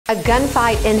A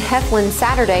gunfight in Heflin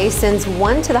Saturday sends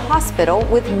one to the hospital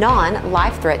with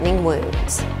non-life-threatening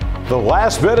wounds. The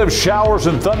last bit of showers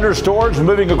and thunderstorms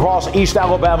moving across East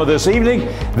Alabama this evening.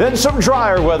 Then some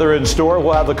drier weather in store.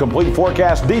 We'll have the complete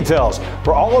forecast details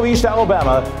for all of East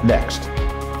Alabama next.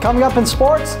 Coming up in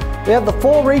sports, we have the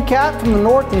full recap from the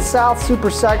North and South Super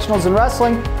Sectionals in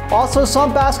wrestling. Also,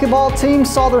 some basketball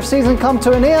teams saw their season come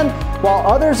to an end, while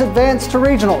others advanced to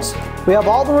regionals. We have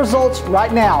all the results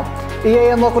right now.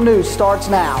 EAN Local News starts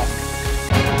now.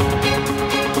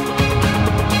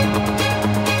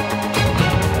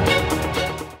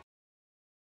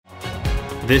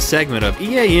 This segment of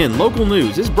EAN Local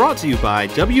News is brought to you by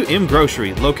WM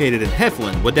Grocery, located in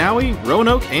Heflin, Wadowee,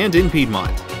 Roanoke, and in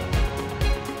Piedmont.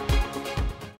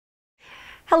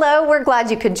 Hello, we're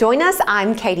glad you could join us.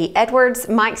 I'm Katie Edwards.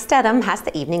 Mike Stedham has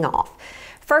the evening off.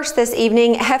 First this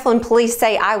evening, Heflin police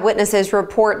say eyewitnesses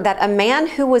report that a man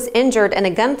who was injured in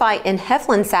a gunfight in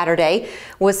Heflin Saturday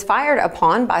was fired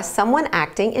upon by someone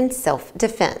acting in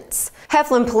self-defense.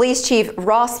 Heflin Police Chief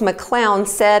Ross McClown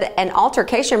said an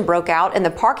altercation broke out in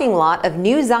the parking lot of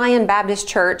New Zion Baptist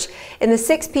Church in the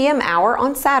 6 p.m. hour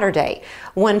on Saturday.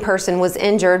 One person was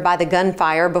injured by the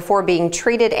gunfire before being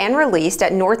treated and released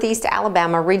at Northeast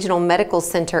Alabama Regional Medical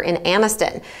Center in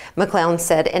Anniston, McClown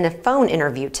said in a phone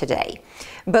interview today.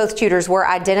 Both shooters were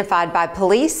identified by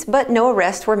police, but no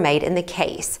arrests were made in the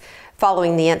case.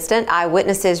 Following the incident,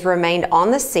 eyewitnesses remained on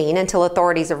the scene until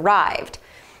authorities arrived.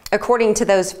 According to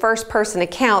those first-person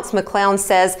accounts, McClown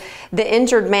says the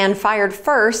injured man fired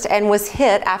first and was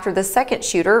hit after the second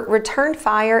shooter returned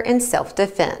fire in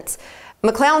self-defense.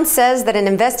 McClown says that an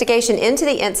investigation into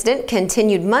the incident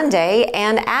continued Monday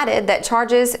and added that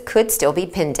charges could still be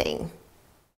pending.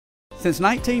 Since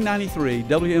 1993,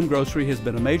 WM Grocery has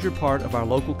been a major part of our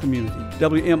local community.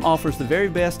 WM offers the very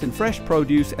best in fresh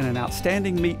produce and an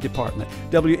outstanding meat department.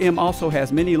 WM also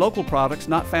has many local products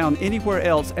not found anywhere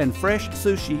else and fresh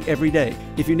sushi every day.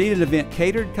 If you need an event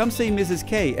catered, come see Mrs.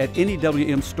 K at any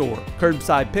WM store.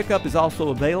 Curbside pickup is also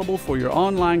available for your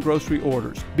online grocery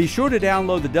orders. Be sure to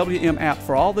download the WM app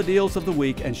for all the deals of the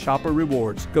week and shopper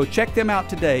rewards. Go check them out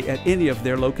today at any of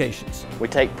their locations. We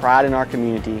take pride in our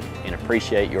community and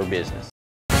appreciate your business.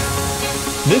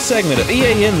 This segment of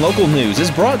EAN Local News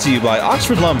is brought to you by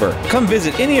Oxford Lumber. Come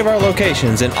visit any of our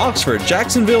locations in Oxford,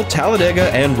 Jacksonville,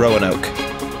 Talladega, and Roanoke.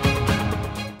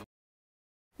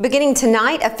 Beginning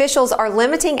tonight, officials are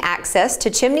limiting access to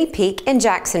Chimney Peak in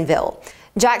Jacksonville.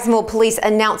 Jacksonville Police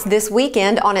announced this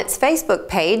weekend on its Facebook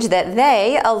page that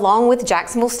they, along with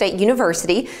Jacksonville State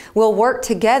University, will work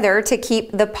together to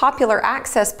keep the popular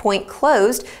access point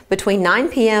closed between 9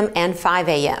 p.m. and 5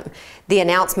 a.m. The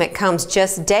announcement comes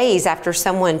just days after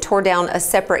someone tore down a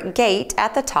separate gate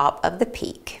at the top of the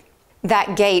peak.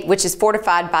 That gate, which is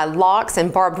fortified by locks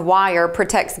and barbed wire,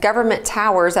 protects government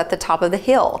towers at the top of the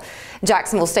hill.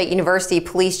 Jacksonville State University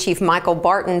Police Chief Michael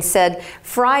Barton said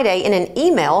Friday in an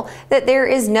email that there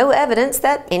is no evidence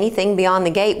that anything beyond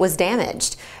the gate was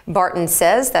damaged. Barton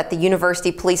says that the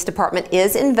University Police Department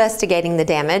is investigating the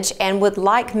damage and would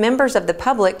like members of the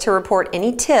public to report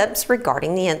any tips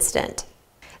regarding the incident.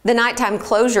 The nighttime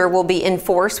closure will be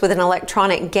enforced with an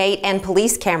electronic gate and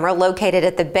police camera located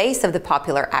at the base of the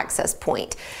popular access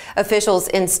point. Officials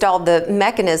installed the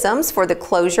mechanisms for the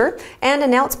closure and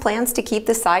announced plans to keep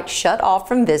the site shut off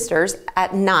from visitors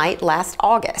at night last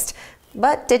August,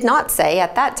 but did not say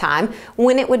at that time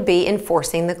when it would be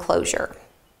enforcing the closure.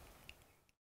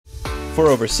 For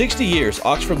over 60 years,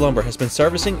 Oxford Lumber has been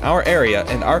servicing our area,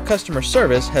 and our customer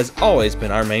service has always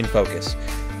been our main focus.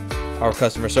 Our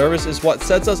customer service is what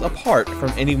sets us apart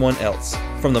from anyone else.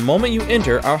 From the moment you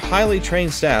enter, our highly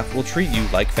trained staff will treat you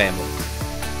like family.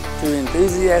 To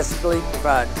enthusiastically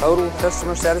provide total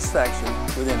customer satisfaction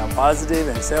within a positive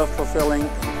and self-fulfilling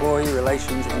employee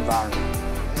relations environment.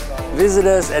 Visit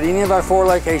us at any of our 4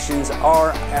 locations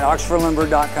or at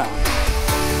oxfordlumber.com.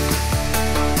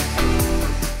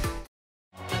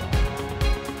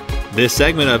 This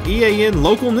segment of EAN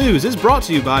Local News is brought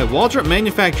to you by Waldrop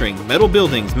Manufacturing, metal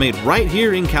buildings made right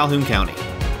here in Calhoun County.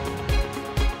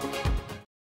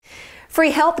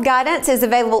 Free health guidance is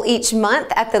available each month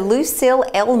at the Lucile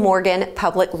L. Morgan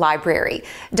Public Library.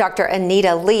 Dr.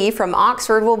 Anita Lee from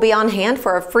Oxford will be on hand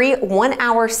for a free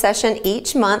 1-hour session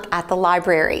each month at the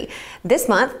library. This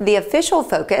month, the official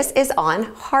focus is on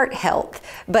heart health,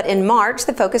 but in March,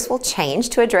 the focus will change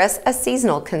to address a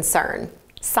seasonal concern: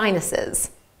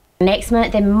 sinuses. Next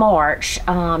month in March,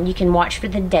 you can watch for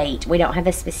the date. We don't have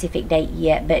a specific date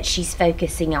yet, but she's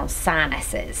focusing on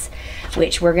sinuses,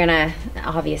 which we're gonna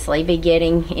obviously be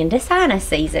getting into sinus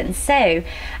season. So,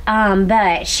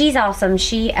 but she's awesome.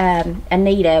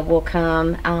 Anita will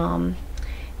come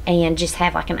and just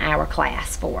have like an hour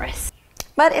class for us.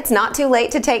 But it's not too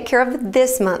late to take care of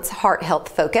this month's Heart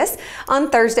Health Focus. On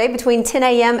Thursday between 10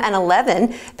 a.m. and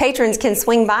 11, patrons can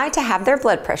swing by to have their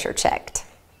blood pressure checked.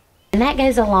 And that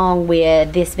goes along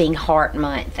with this being Heart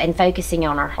Month and focusing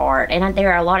on our heart. And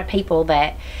there are a lot of people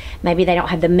that maybe they don't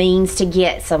have the means to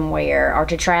get somewhere or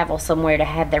to travel somewhere to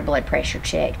have their blood pressure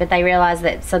checked, but they realize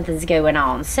that something's going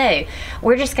on. So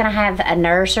we're just going to have a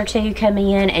nurse or two come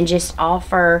in and just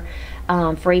offer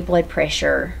free blood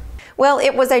pressure. Well,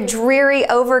 it was a dreary,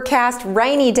 overcast,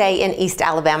 rainy day in East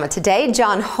Alabama today.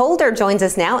 John Holder joins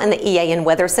us now in the EAN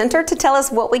Weather Center to tell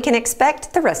us what we can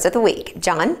expect the rest of the week.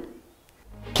 John?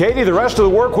 Katie, the rest of the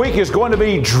work week is going to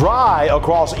be dry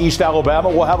across East Alabama.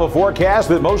 We'll have a forecast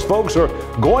that most folks are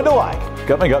going to like.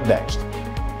 Coming up next.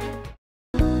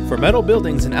 For metal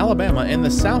buildings in Alabama and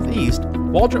the Southeast,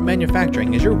 Waldrop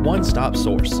Manufacturing is your one-stop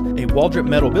source. A Waldrop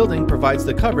metal building provides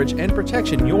the coverage and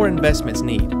protection your investments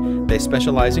need. They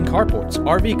specialize in carports,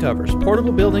 RV covers,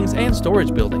 portable buildings, and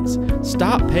storage buildings.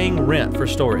 Stop paying rent for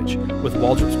storage. With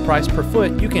Waldrop's price per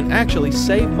foot, you can actually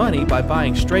save money by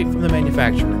buying straight from the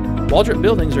manufacturer. Waldrop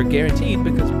buildings are guaranteed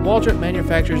because Waldrop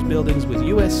manufactures buildings with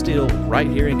U.S. steel right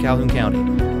here in Calhoun County.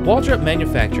 Waldrop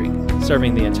Manufacturing,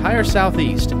 serving the entire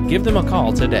Southeast. Give them a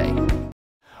call today.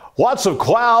 Lots of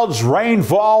clouds,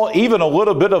 rainfall, even a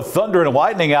little bit of thunder and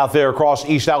lightning out there across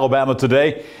East Alabama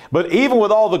today. But even with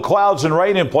all the clouds and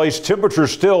rain in place,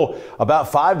 temperatures still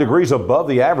about 5 degrees above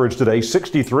the average today,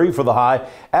 63 for the high,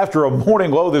 after a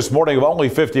morning low this morning of only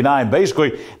 59.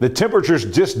 Basically, the temperatures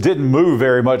just didn't move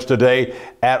very much today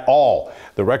at all.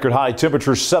 The record high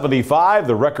temperature 75,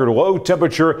 the record low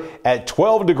temperature at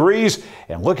 12 degrees.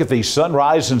 And look at the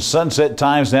sunrise and sunset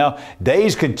times now.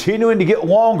 Days continuing to get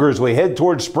longer as we head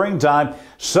towards springtime.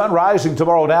 Sun rising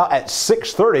tomorrow now at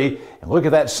 6:30. And look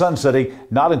at that sun setting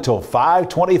not until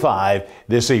 5:25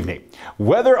 this evening.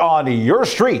 Weather on your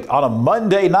street on a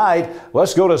Monday night.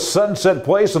 Let's go to Sunset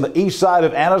Place on the east side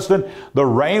of Anniston. The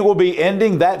rain will be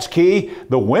ending. That's key.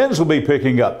 The winds will be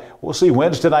picking up. We'll see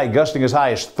winds tonight gusting as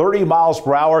high as 30 miles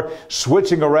per hour,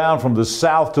 switching around from the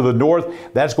south to the north.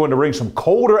 That's going to bring some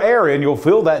colder air in. You'll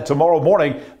feel that tomorrow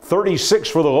morning. 36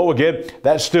 for the low again.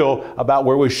 That's still about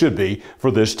where we should be for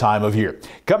this time of year.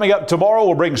 Coming up tomorrow,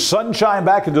 we'll bring sunshine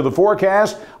back into the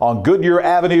forecast on Goodyear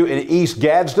Avenue in East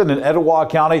Gadsden in Etowah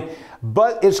County.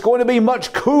 But it's going to be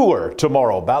much cooler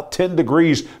tomorrow, about 10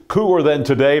 degrees cooler than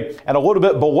today, and a little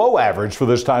bit below average for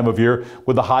this time of year,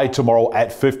 with the high tomorrow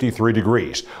at 53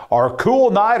 degrees. Our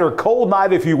cool night, or cold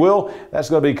night if you will,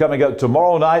 that's going to be coming up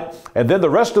tomorrow night. And then the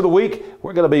rest of the week,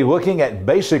 we're going to be looking at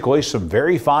basically some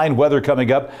very fine weather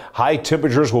coming up. High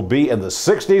temperatures will be in the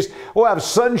 60s. We'll have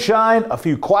sunshine, a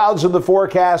few clouds in the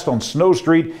forecast on Snow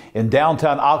Street in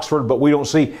downtown Oxford, but we don't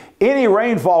see any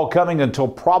rainfall coming until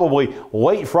probably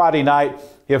late Friday night,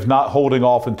 if not holding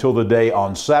off until the day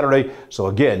on Saturday. So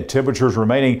again, temperatures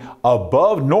remaining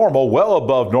above normal, well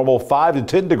above normal, 5 to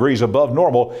 10 degrees above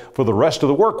normal for the rest of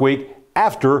the work week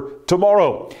after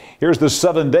tomorrow. Here's the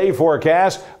 7-day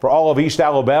forecast for all of East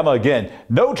Alabama. Again,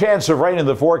 no chance of rain in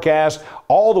the forecast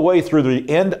all the way through the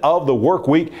end of the work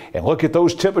week. And look at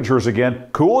those temperatures again.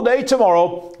 Cool day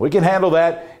tomorrow. We can handle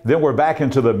that. Then we're back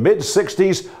into the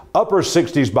mid-60s, upper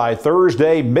 60s by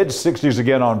Thursday, mid-60s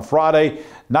again on Friday.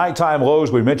 Nighttime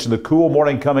lows, we mentioned the cool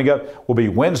morning coming up will be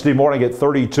Wednesday morning at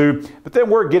 32, but then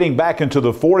we're getting back into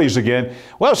the 40s again.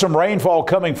 We'll have some rainfall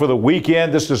coming for the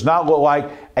weekend. This does not look like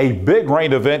a big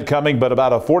rain event coming, but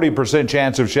about a 40%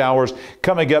 chance of showers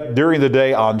coming up during the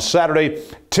day on Saturday.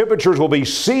 Temperatures will be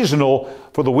seasonal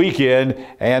for the weekend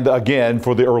and again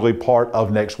for the early part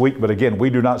of next week. But again, we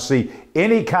do not see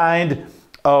any kind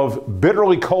of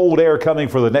bitterly cold air coming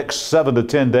for the next 7 to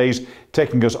 10 days,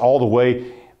 taking us all the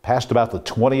way past about the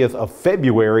 20th of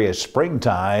February as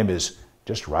springtime is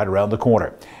just right around the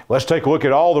corner. Let's take a look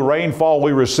at all the rainfall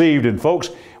we received. And folks,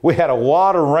 we had a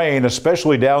lot of rain,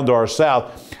 especially down to our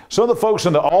south. Some of the folks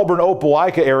in the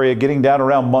Auburn-Opelika area getting down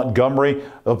around Montgomery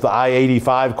up the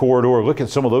I-85 corridor. Look at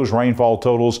some of those rainfall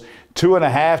totals,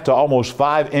 2.5 to almost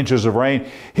 5 inches of rain.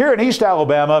 Here in East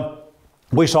Alabama,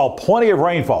 we saw plenty of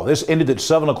rainfall. This ended at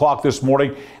 7 o'clock this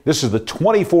morning. This is the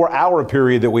 24-hour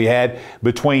period that we had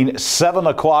between 7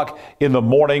 o'clock in the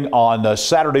morning on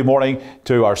Saturday morning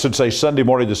to, or I should say Sunday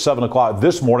morning to 7 o'clock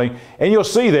this morning. And you'll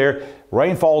see there,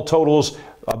 rainfall totals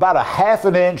about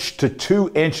 1/2 inch to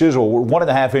 2 inches, or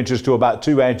 1.5 inches to about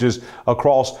 2 inches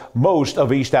across most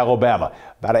of East Alabama.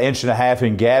 about 1.5 inches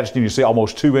in Gadsden. You see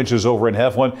almost 2 inches over in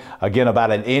Heflin. Again,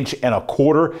 about 1.25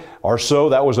 inches or so.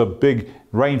 That was a big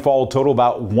rainfall total,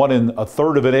 about 1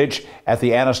 1/3 of an inch at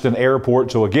the Anniston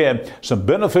Airport. So again, some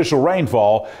beneficial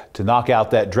rainfall to knock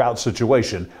out that drought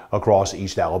situation across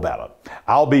East Alabama.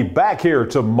 I'll be back here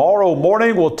tomorrow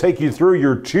morning. We'll take you through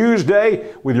your Tuesday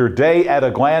with your day at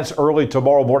a glance early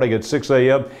tomorrow morning at 6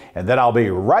 a.m. And then I'll be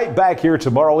right back here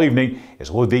tomorrow evening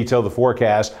as we'll detail the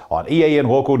forecast on EAN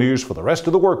Local News for the rest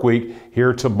of the work week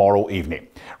here tomorrow evening.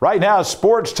 Right now,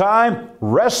 sports time,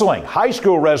 wrestling, high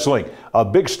school wrestling, a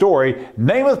big story.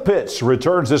 Namath Pitts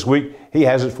returns this week. He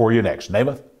has it for you next.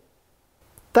 Namath.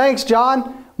 Thanks,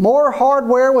 John. More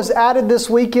hardware was added this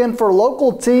weekend for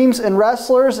local teams and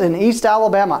wrestlers in East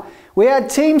Alabama. We had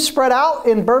teams spread out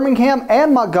in Birmingham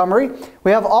and Montgomery.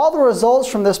 We have all the results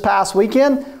from this past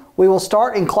weekend. We will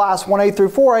start in Class 1A through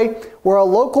 4A, where a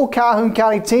local Calhoun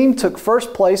County team took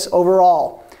first place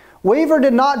overall. Weaver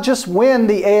did not just win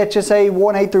the AHSA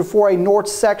 1A through 4A North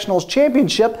Sectionals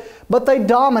Championship, but they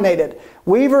dominated.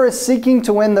 Weaver is seeking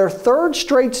to win their 3rd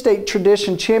straight state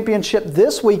tradition championship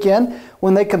this weekend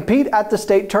when they compete at the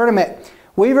state tournament.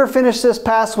 Weaver finished this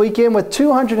past weekend with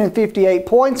 258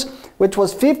 points, which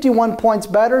was 51 points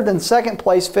better than second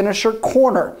place finisher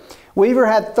Corner. Weaver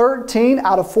had 13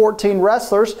 out of 14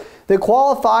 wrestlers that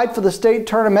qualified for the state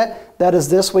tournament that is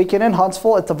this weekend in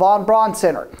Huntsville at the Von Braun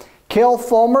Center. Cale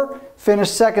Fulmer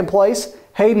finished second place,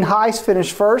 Hayden Heiss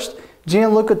finished first,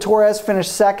 Gianluca Torres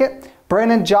finished second,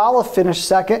 Brandon Jolla finished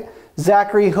second,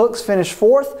 Zachary Hooks finished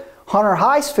fourth, Hunter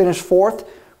Heiss finished fourth,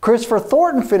 Christopher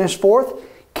Thornton finished fourth,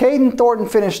 Caden Thornton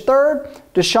finished third,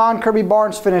 Deshaun Kirby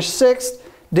Barnes finished sixth,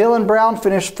 Dylan Brown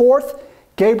finished fourth,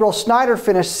 Gabriel Snyder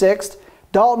finished sixth,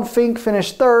 Dalton Fink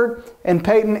finished third, and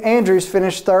Peyton Andrews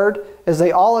finished third as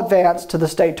they all advanced to the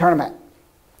state tournament.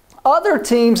 Other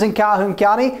teams in Calhoun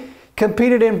County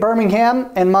competed in Birmingham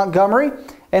and Montgomery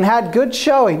and had good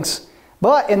showings.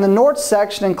 But in the North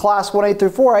section in Class 1A through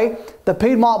 4A, the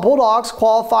Piedmont Bulldogs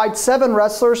qualified 7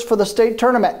 wrestlers for the state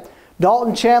tournament.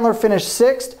 Dalton Chandler finished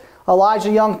 6th, Elijah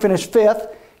Young finished 5th,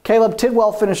 Caleb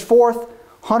Tidwell finished 4th,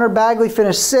 Hunter Bagley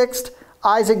finished 6th,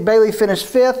 Isaac Bailey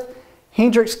finished 5th,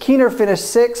 Hendrix Keener finished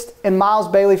 6th, and Miles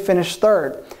Bailey finished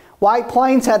 3rd. White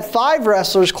Plains had 5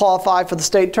 wrestlers qualified for the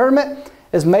state tournament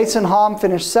as Mason Hom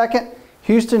finished 2nd,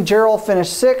 Houston Gerald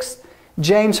finished 6th,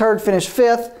 James Hurd finished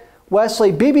 5th,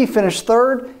 Wesley Beebe finished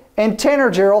 3rd, and Tanner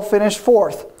Gerald finished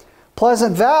 4th.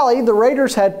 Pleasant Valley, the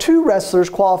Raiders had 2 wrestlers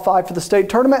qualified for the state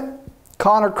tournament.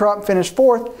 Connor Crump finished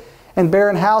 4th, and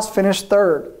Barron House finished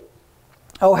 3rd.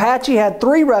 Ohatchee had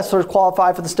 3 wrestlers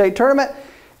qualified for the state tournament.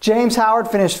 James Howard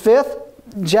finished 5th,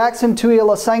 Jackson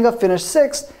Tuilasenga finished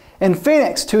 6th, and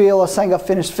Phoenix Tuilasenga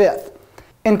finished 5th.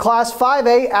 In Class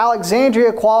 5A,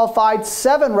 Alexandria qualified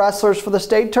 7 wrestlers for the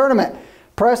state tournament.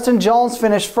 Preston Jones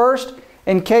finished 1st,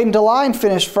 and Caden DeLine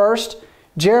finished 1st.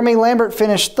 Jeremy Lambert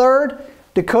finished 3rd.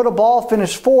 Dakota Ball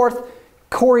finished 4th.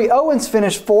 Corey Owens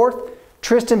finished 4th.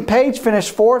 Tristan Page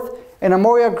finished 4th, and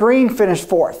Amoria Green finished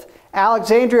 4th.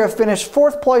 Alexandria finished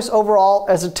 4th place overall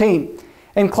as a team.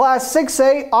 In Class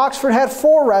 6A, Oxford had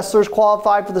 4 wrestlers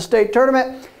qualified for the state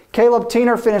tournament. Caleb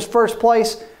Tiener finished 1st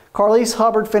place. Carlise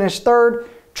Hubbard finished 3rd,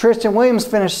 Tristan Williams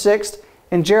finished 6th,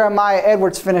 and Jeremiah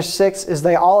Edwards finished 6th as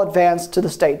they all advanced to the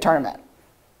state tournament.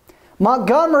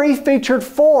 Montgomery featured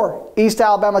 4 East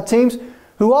Alabama teams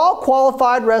who all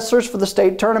qualified wrestlers for the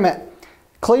state tournament.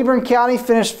 Cleburne County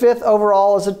finished 5th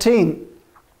overall as a team.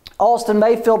 Alston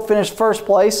Mayfield finished 1st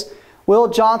place. Will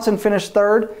Johnson finished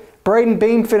 3rd. Braden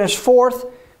Beam finished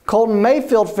 4th. Colton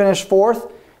Mayfield finished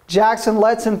 4th. Jackson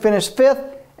Letson finished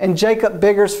 5th. And Jacob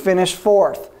Biggers finished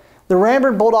 4th. The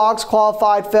Ranburne Bulldogs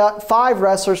qualified 5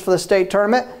 wrestlers for the state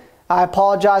tournament. I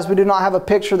apologize, we do not have a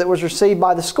picture that was received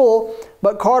by the school,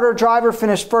 but Carter Driver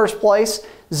finished 1st place,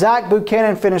 Zach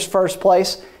Buchanan finished 1st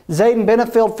place, Zayden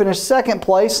Benefield finished 2nd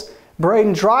place,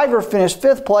 Braden Driver finished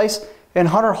 5th place, and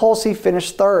Hunter Holsey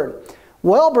finished 3rd.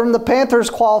 Welborn, the Panthers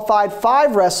qualified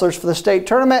 5 wrestlers for the state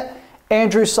tournament.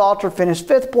 Andrew Salter finished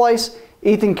 5th place,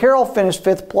 Ethan Carroll finished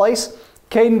 5th place,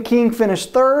 Caden King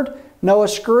finished 3rd, Noah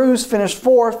Screws finished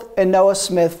 4th, and Noah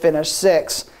Smith finished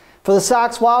 6th. For the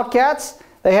Sox Wildcats,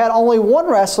 they had only 1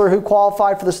 wrestler who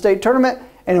qualified for the state tournament,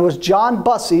 and it was John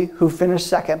Bussey who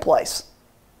finished 2nd place.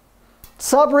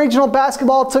 Sub-regional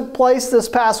basketball took place this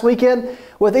past weekend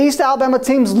with East Alabama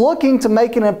teams looking to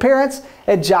make an appearance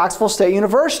at Jacksonville State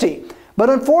University.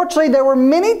 But unfortunately, there were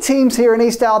many teams here in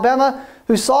East Alabama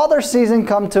who saw their season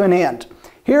come to an end.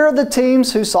 Here are the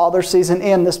teams who saw their season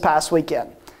end this past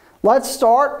weekend. Let's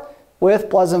start with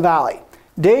Pleasant Valley.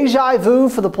 Deja vu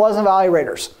for the Pleasant Valley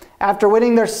Raiders. After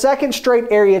winning their 2nd straight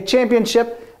area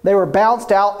championship, they were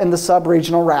bounced out in the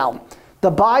sub-regional round.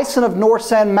 The Bison of North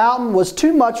Sand Mountain was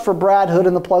too much for Brad Hood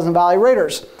and the Pleasant Valley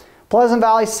Raiders. Pleasant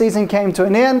Valley's season came to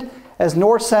an end as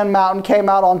North Sand Mountain came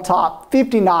out on top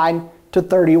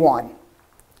 59-31.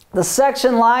 The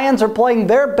Section Lions are playing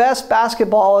their best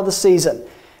basketball of the season.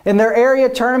 In their area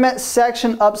tournament,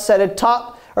 Section upsetted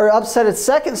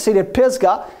second-seeded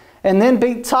Pisgah and then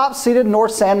beat top-seeded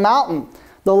North Sand Mountain.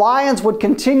 The Lions would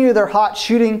continue their hot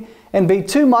shooting and be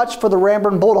too much for the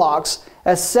Ranburne Bulldogs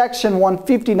as Section won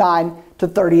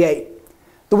 59-38.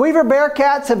 The Weaver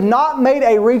Bearcats have not made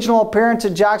a regional appearance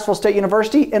at Jacksonville State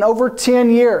University in over 10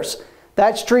 years.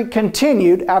 That streak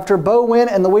continued after Bo Wynn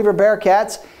and the Weaver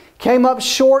Bearcats came up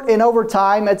short in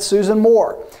overtime at Susan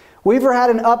Moore. Weaver had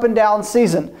an up-and-down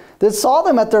season that saw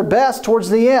them at their best towards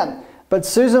the end, but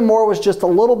Susan Moore was just a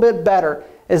little bit better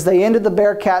as they ended the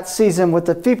Bearcats season with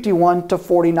a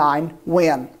 51-49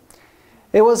 win.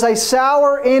 It was a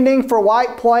sour ending for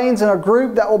White Plains and a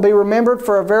group that will be remembered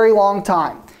for a very long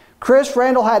time. Chris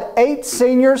Randall had 8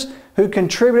 seniors who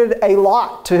contributed a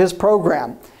lot to his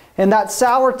program, and that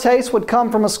sour taste would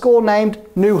come from a school named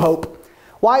New Hope.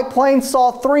 White Plains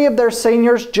saw 3 of their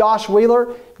seniors, Josh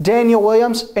Wheeler, Daniel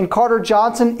Williams, and Carter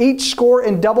Johnson, each score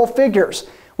in double figures,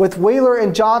 with Wheeler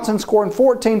and Johnson scoring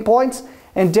 14 points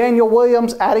and Daniel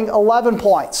Williams adding 11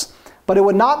 points. But it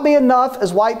would not be enough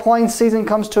as White Plains' season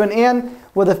comes to an end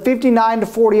with a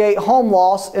 59-48 home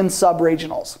loss in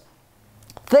sub-regionals.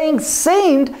 Things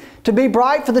seemed to be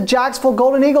bright for the Jacksonville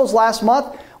Golden Eagles last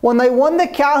month when they won the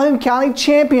Calhoun County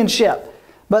Championship.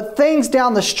 But things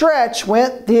down the stretch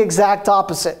went the exact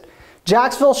opposite.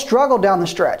 Jacksonville struggled down the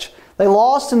stretch. They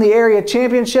lost in the area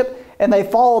championship, and they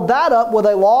followed that up with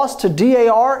a loss to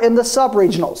DAR in the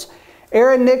sub-regionals.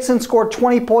 Aaron Nixon scored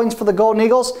 20 points for the Golden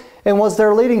Eagles and was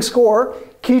their leading scorer.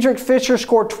 Kedrick Fisher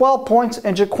scored 12 points,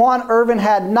 and Jaquan Irvin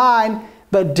had 9,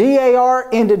 but DAR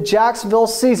ended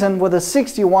Jacksonville's season with a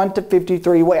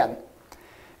 61-53 win.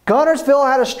 Guntersville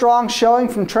had a strong showing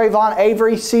from Trayvon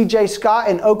Avery, CJ Scott,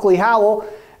 and Oakley Howell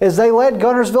as they led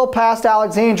Guntersville past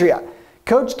Alexandria.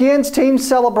 Coach Ginn's team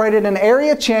celebrated an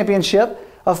area championship,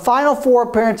 a Final Four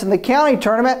appearance in the county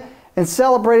tournament, and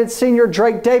celebrated senior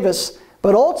Drake Davis,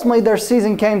 but ultimately their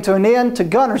season came to an end to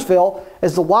Guntersville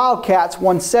as the Wildcats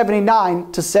won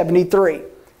 79-73.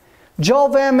 Joel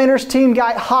Van Minter's team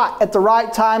got hot at the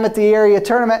right time at the area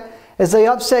tournament as they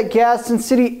upset Gadsden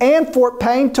City and Fort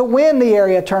Payne to win the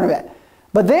area tournament.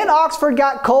 But then Oxford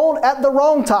got cold at the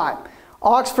wrong time.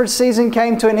 Oxford's season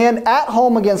came to an end at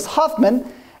home against Huffman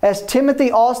as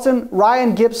Timothy Austin,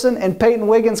 Ryan Gibson, and Peyton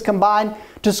Wiggins combined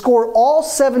to score all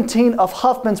 17 of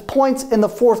Huffman's points in the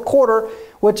fourth quarter,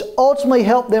 which ultimately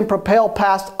helped them propel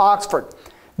past Oxford.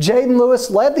 Jaden Lewis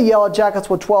led the Yellow Jackets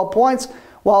with 12 points,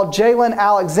 while Jalen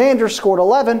Alexander scored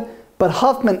 11, but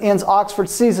Huffman ends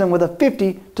Oxford's season with a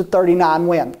 50-39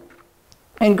 win.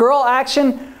 In girl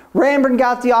action, Ranburne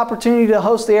got the opportunity to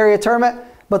host the area tournament,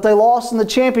 but they lost in the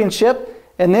championship,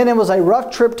 and then it was a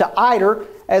rough trip to Eider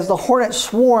as the Hornets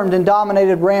swarmed and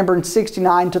dominated Ranburne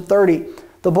 69-30.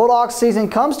 The Bulldogs season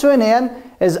comes to an end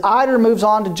as Eider moves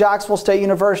on to Jacksonville State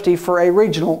University for a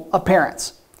regional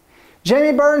appearance.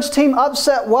 Jamie Burns' team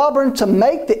upset Welborn to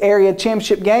make the area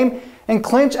championship game and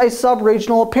clinch a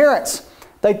sub-regional appearance.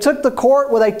 They took the court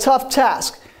with a tough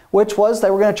task, which was they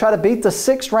were going to try to beat the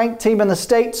 6th-ranked team in the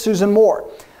state, Susan Moore.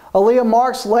 Aaliyah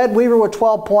Marks led Weaver with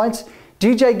 12 points.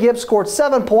 DJ Gibbs scored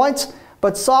 7 points,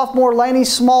 but sophomore Laney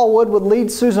Smallwood would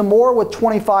lead Susan Moore with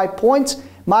 25 points.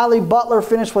 Miley Butler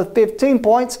finished with 15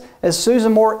 points as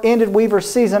Susan Moore ended Weaver's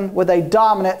season with a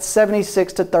dominant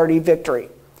 76-30 victory.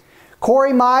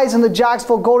 Corey Mize and the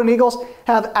Jacksonville Golden Eagles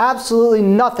have absolutely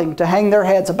nothing to hang their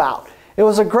heads about. It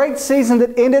was a great season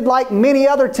that ended like many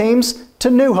other teams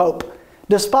to New Hope.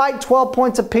 Despite 12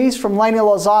 points apiece from Lainey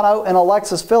Lozano and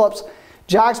Alexis Phillips,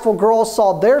 Jacksonville girls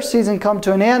saw their season come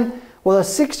to an end with a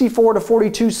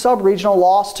 64-42 sub-regional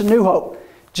loss to New Hope.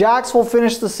 Jacksonville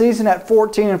finished the season at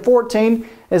 14-14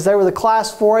 as they were the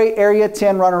Class 4A Area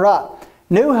 10 runner-up.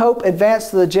 New Hope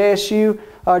advanced to the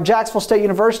Jacksonville State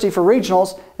University for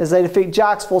regionals as they defeat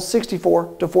Jacksonville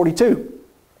 64-42.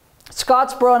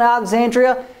 Scottsboro and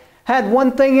Alexandria had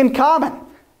one thing in common.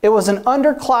 It was an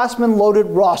underclassmen-loaded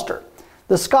roster.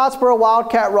 The Scottsboro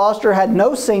Wildcat roster had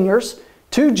no seniors,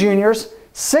 2 juniors,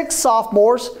 6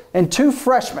 sophomores, and 2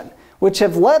 freshmen, which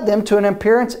have led them to an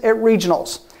appearance at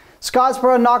regionals.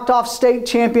 Scottsboro knocked off state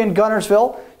champion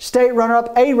Guntersville, state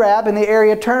runner-up Arab in the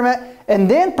area tournament, and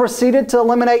then proceeded to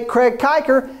eliminate Craig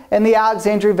Kiker and the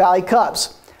Alexandria Valley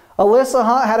Cubs. Alyssa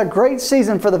Hunt had a great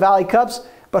season for the Valley Cubs,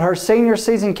 but her senior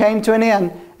season came to an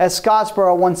end as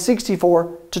Scottsboro won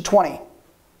 64-20.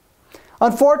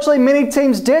 Unfortunately, many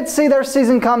teams did see their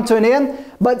season come to an end,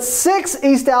 but 6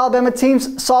 East Alabama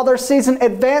teams saw their season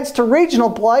advance to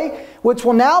regional play, which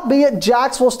will now be at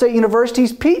Jacksonville State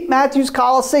University's Pete Matthews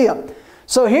Coliseum.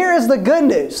 So here is the good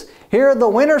news. Here are the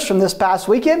winners from this past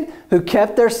weekend who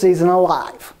kept their season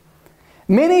alive.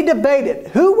 Many debated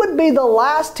who would be the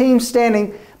last team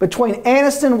standing between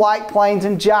Anniston, White Plains,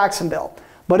 and Jacksonville,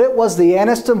 but it was the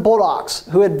Anniston Bulldogs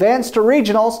who advanced to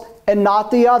regionals and not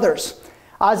the others.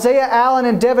 Isaiah Allen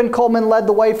and Devin Coleman led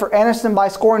the way for Anniston by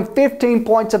scoring 15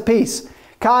 points apiece.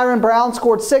 Kyron Brown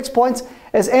scored 6 points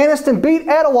as Anniston beat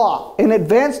Etowah and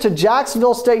advanced to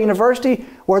Jacksonville State University,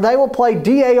 where they will play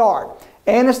DAR.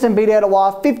 Anniston beat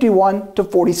Etowah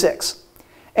 51-46.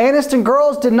 Anniston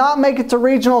girls did not make it to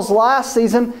regionals last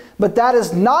season, but that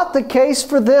is not the case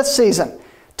for this season.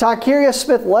 Tykeria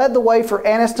Smith led the way for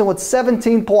Anniston with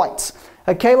 17 points.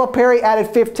 Akayla Perry added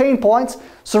 15 points,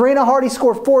 Serena Hardy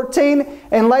scored 14,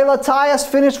 and Layla Tyus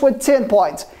finished with 10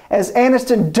 points as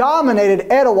Anniston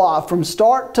dominated Etowah from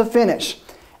start to finish.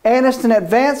 Anniston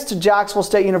advanced to Jacksonville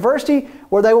State University,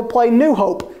 where they will play New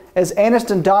Hope as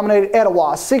Anniston dominated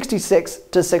Etowah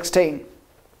 66-16.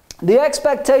 The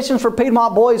expectations for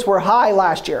Piedmont boys were high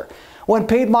last year when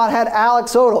Piedmont had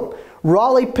Alex Odom,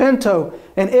 Raleigh Pinto,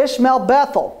 and Ishmael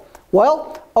Bethel.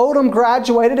 Well, Odom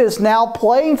graduated and is now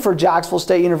playing for Jacksonville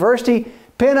State University.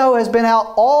 Pinto has been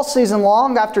out all season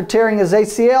long after tearing his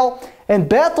ACL, and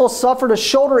Bethel suffered a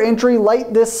shoulder injury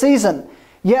late this season.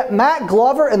 Yet Matt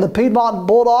Glover and the Piedmont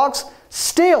Bulldogs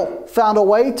still found a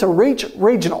way to reach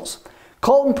regionals.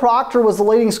 Colton Proctor was the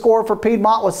leading scorer for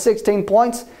Piedmont with 16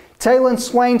 points. Taylon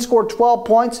Swain scored 12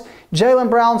 points. Jalen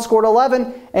Brown scored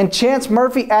 11, and Chance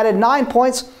Murphy added 9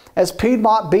 points as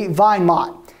Piedmont beat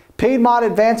Vinemont. Piedmont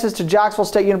advances to Jacksonville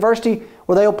State University,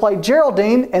 where they will play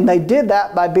Geraldine, and they did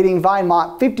that by beating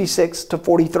Vinemont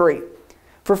 56-43.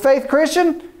 For Faith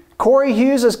Christian, Corey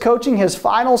Hughes is coaching his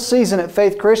final season at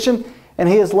Faith Christian, and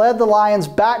he has led the Lions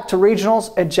back to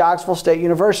regionals at Jacksonville State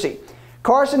University.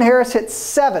 Carson Harris hit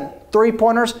 7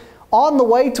 3-pointers on the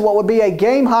way to what would be a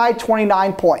game-high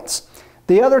 29 points.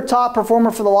 The other top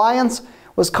performer for the Lions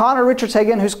was Connor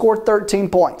Richards-Hagan, who scored 13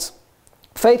 points.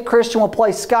 Faith Christian will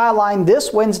play Skyline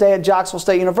this Wednesday at Jacksonville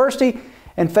State University,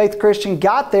 and Faith Christian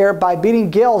got there by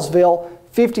beating Galesville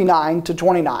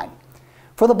 59-29.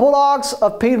 For the Bulldogs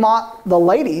of Piedmont, the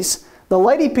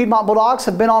Lady Piedmont Bulldogs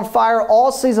have been on fire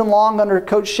all season long under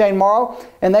Coach Shane Morrow,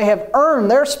 and they have earned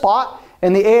their spot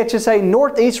in the AHSA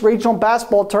Northeast Regional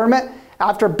Basketball Tournament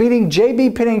after beating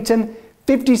JB Pennington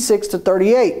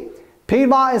 56-38.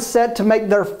 Piedmont is set to make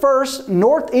their first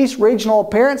Northeast Regional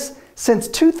appearance since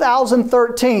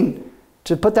 2013.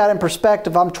 To put that in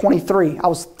perspective, I'm 23. I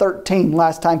was 13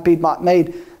 last time Piedmont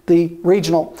made the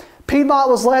regional. Piedmont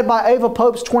was led by Ava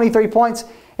Pope's 23 points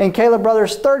and Kayla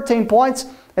Brothers' 13 points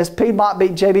as Piedmont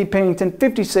beat JB Pennington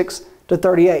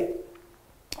 56-38.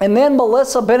 And then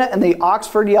Melissa Bennett and the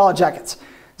Oxford Yellow Jackets.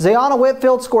 Zayana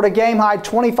Whitfield scored a game-high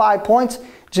 25 points.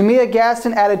 Jamia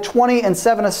Gaston added 20 and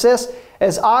 7 assists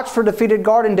as Oxford defeated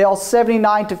Gardendale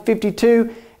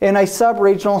 79-52 in a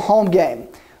sub-regional home game.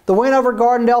 The win over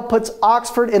Gardendale puts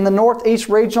Oxford in the Northeast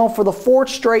Regional for the 4th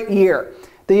straight year.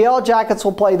 The Yellow Jackets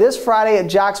will play this Friday at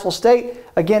Jacksonville State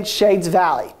against Shades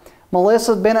Valley.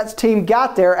 Melissa Bennett's team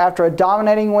got there after a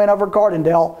dominating win over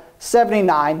Gardendale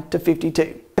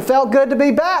 79-52. It felt good to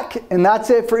be back, and that's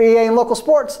it for EA and Local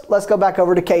Sports. Let's go back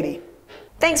over to Katie.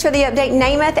 Thanks for the update,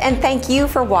 Namath, and thank you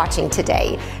for watching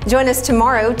today. Join us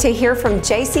tomorrow to hear from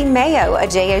JC Mayo, a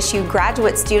JSU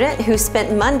graduate student who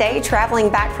spent Monday traveling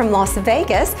back from Las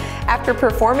Vegas after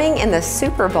performing in the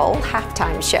Super Bowl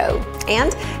halftime show.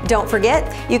 And don't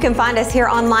forget, you can find us here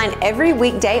online every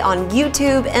weekday on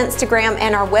YouTube, Instagram,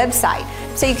 and our website.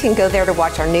 So you can go there to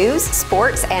watch our news,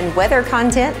 sports, and weather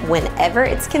content whenever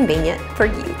it's convenient for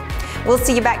you. We'll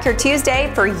see you back here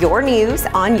Tuesday for your news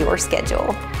on your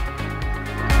schedule.